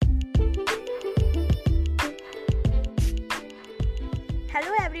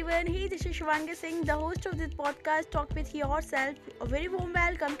everyone. Hey, this is Shivangi Singh, the host of this podcast, Talk With Yourself. A very warm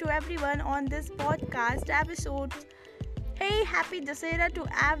welcome to everyone on this podcast episode. Hey, happy Dussehra to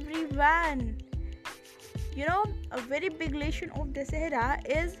everyone. A very big lesson of Dussehra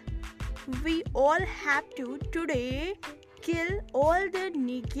is we all have to today kill all the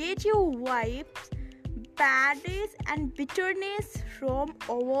negative vibes, badness and bitterness from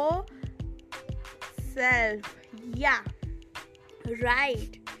our self. Yeah,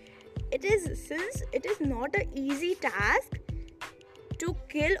 right. Since it is not an easy task to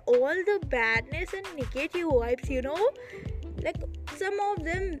kill all the badness and negative vibes, like some of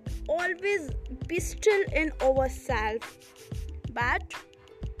them always be still in ourselves, but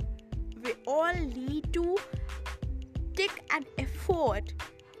we all need to take an effort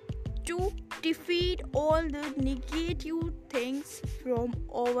to defeat all the negative things from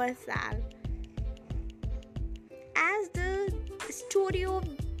ourselves. As the story of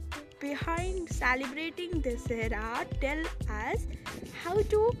behind celebrating Dussehra tell us how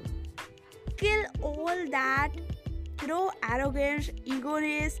to kill all that arrogance,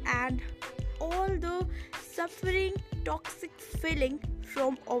 eagerness and all the suffering toxic feeling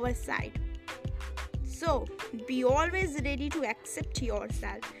from our side. So be always ready to accept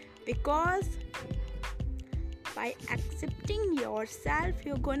yourself, because by accepting yourself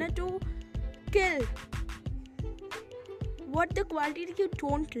you're gonna to kill what the quality you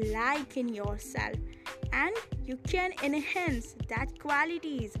don't like in yourself, and you can enhance that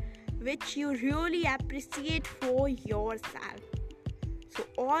qualities which you really appreciate for yourself. So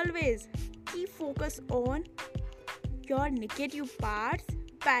always keep focus on your negative parts,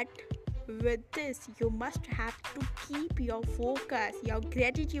 but with this you must have to keep your focus, your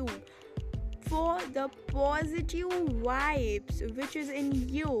gratitude for the positive vibes which is in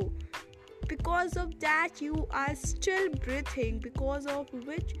you. Because of that you are still breathing, because of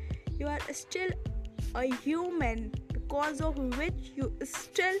which you are still a human, because of which you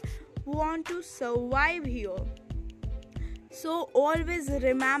still want to survive here. So always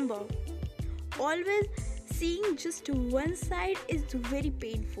remember, always seeing just one side is very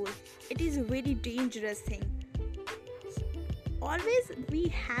painful. It is a very dangerous thing. Always we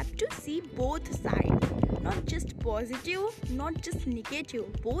have to see both sides, not just positive, not just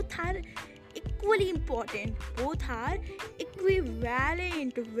negative. Both are equally important, both are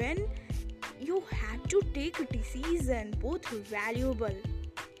equivalent. When you have to take a decision, both valuable.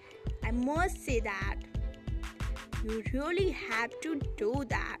 I must say that you really have to do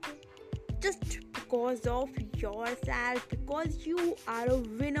that just because of yourself, because you are a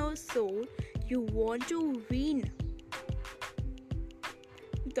winner soul. You want to win.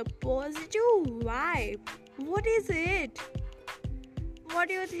 The positive vibe, what is it? What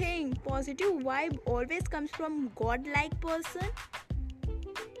do you think? Positive vibe always comes from God-like person?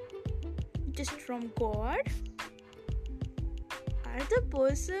 Just from God? Or the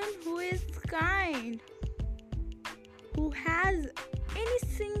person who is kind, who has any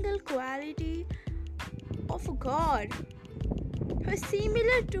single quality of God, who is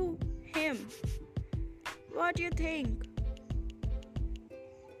similar to Him? What do you think?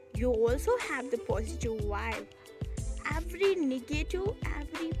 You also have the positive vibe. Every negative,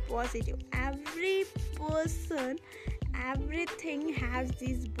 every positive, every person, everything has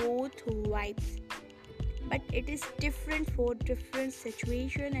these both vibes, but it is different for different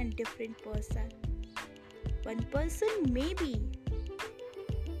situation and different person. One person maybe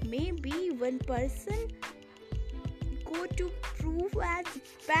one person go to prove as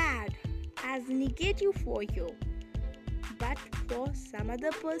bad, as negative for you, but for some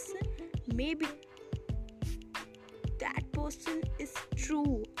other person maybe that person is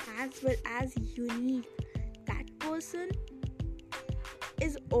true as well as unique. That person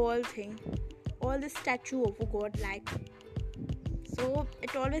is all the statue of a God like. So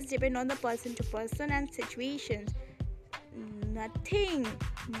it always depends on the person to person and situations.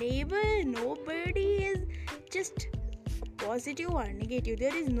 Nobody is just positive or negative.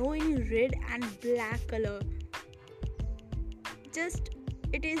 There is no any red and black color. Just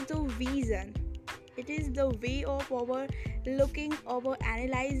it is the vision. It is the way of our looking, our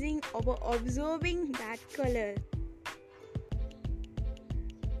analyzing, our observing that color.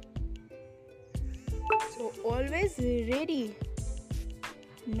 So always ready,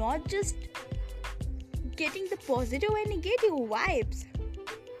 not just getting the positive and negative vibes,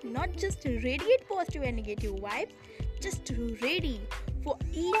 not just radiate positive and negative vibes, just ready for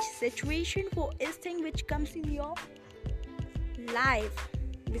each situation, for each thing which comes in your life.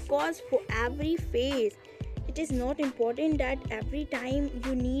 Because for every phase, it is not important that every time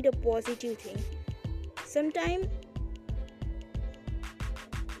you need a positive thing. Sometimes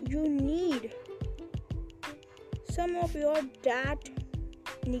you need some of your that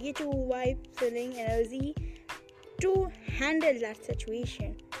negative vibe feeling energy to handle that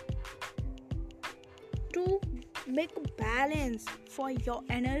situation, to make a balance for your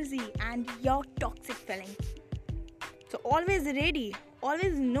energy and your toxic feeling. So always ready,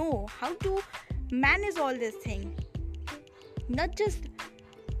 always know how to manage all this thing, not just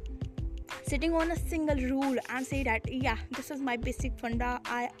sitting on a single rule and say that yeah, this is my basic funda,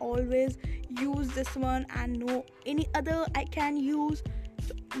 I always use this one and no any other I can use.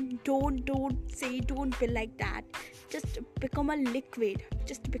 So don't be like that. Just become a liquid.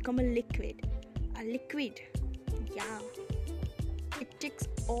 Yeah, it takes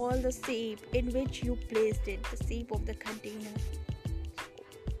all the shape in which you placed it, the shape of the container.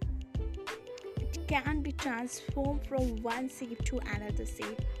 It can be transformed from one shape to another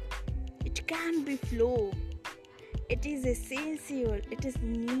shape. It can be flow. It is essential. It is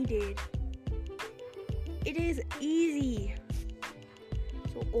needed. It is easy.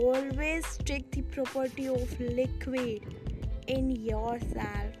 So always take the property of liquid in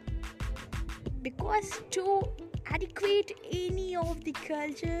yourself, because to adequate any of the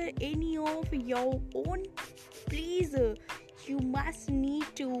culture, any of your own pleasure, you must need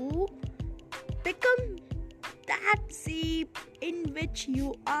to become that shape in which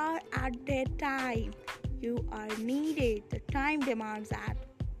you are at that time. You are needed. The time demands that.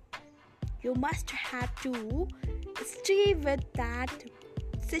 You must have to stay with that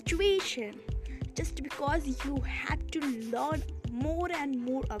situation, just because you have to learn more and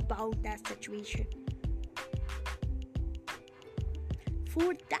more about that situation.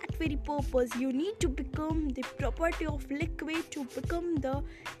 For that very purpose, you need to become the property of liquid, to become the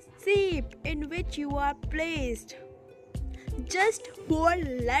shape in which you are placed. Just for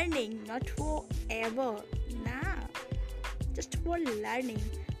learning, not forever. Nah, just for learning.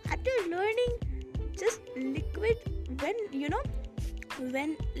 After learning, just liquid, when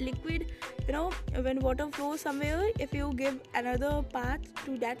liquid, when water flows somewhere, if you give another path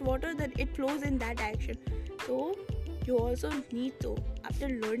to that water, then it flows in that direction. So you also need to, after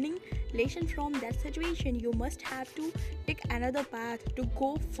learning lesson from that situation, you must have to take another path to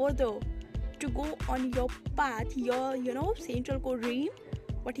go further, to go on your path, your central core dream.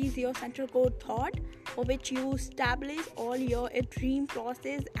 What is your central core thought, for which you establish all your dream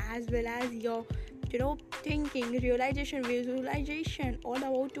process, as well as your thinking, realization, visualization, all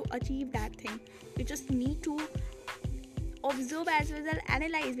about to achieve that thing. You just need to observe as well as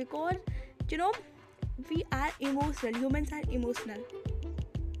analyze, because we are emotional. Humans are emotional.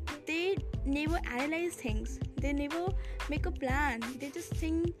 They never analyze things. They never make a plan. They just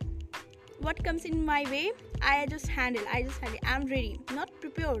think, what comes in my way, I just handle. I'm ready. Not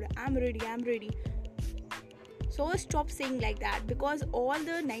prepared. I'm ready. So stop saying like that, because all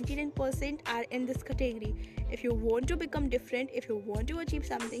the 99% are in this category. If you want to become different, if you want to achieve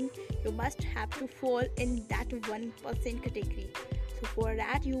something, you must have to fall in that 1% category. So for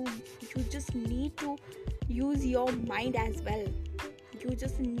that, you just need to use your mind as well. You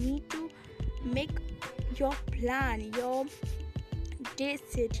just need to make your plan, your day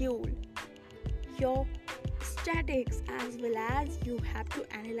schedule, your statics, as well as you have to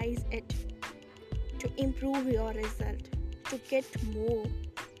analyze it to improve your result, to get more,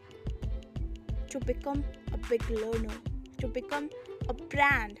 to become a big learner, to become a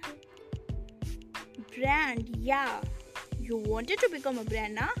brand. Yeah, you wanted to become a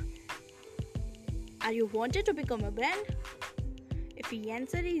brand, nah? Are you wanted to become a brand? If the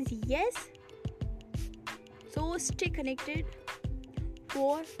answer is yes, so stay connected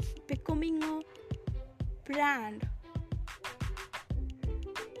for becoming a brand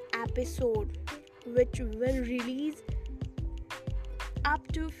episode, which will release up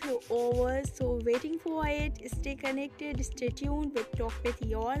to few hours. So waiting for it. Stay connected, stay tuned with Talk With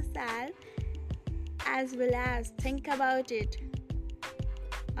Yourself, as well as think about it.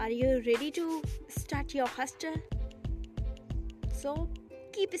 Are you ready to start your hustle? So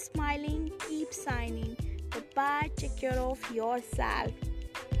keep smiling, keep signing. Bye-bye. Take care of yourself.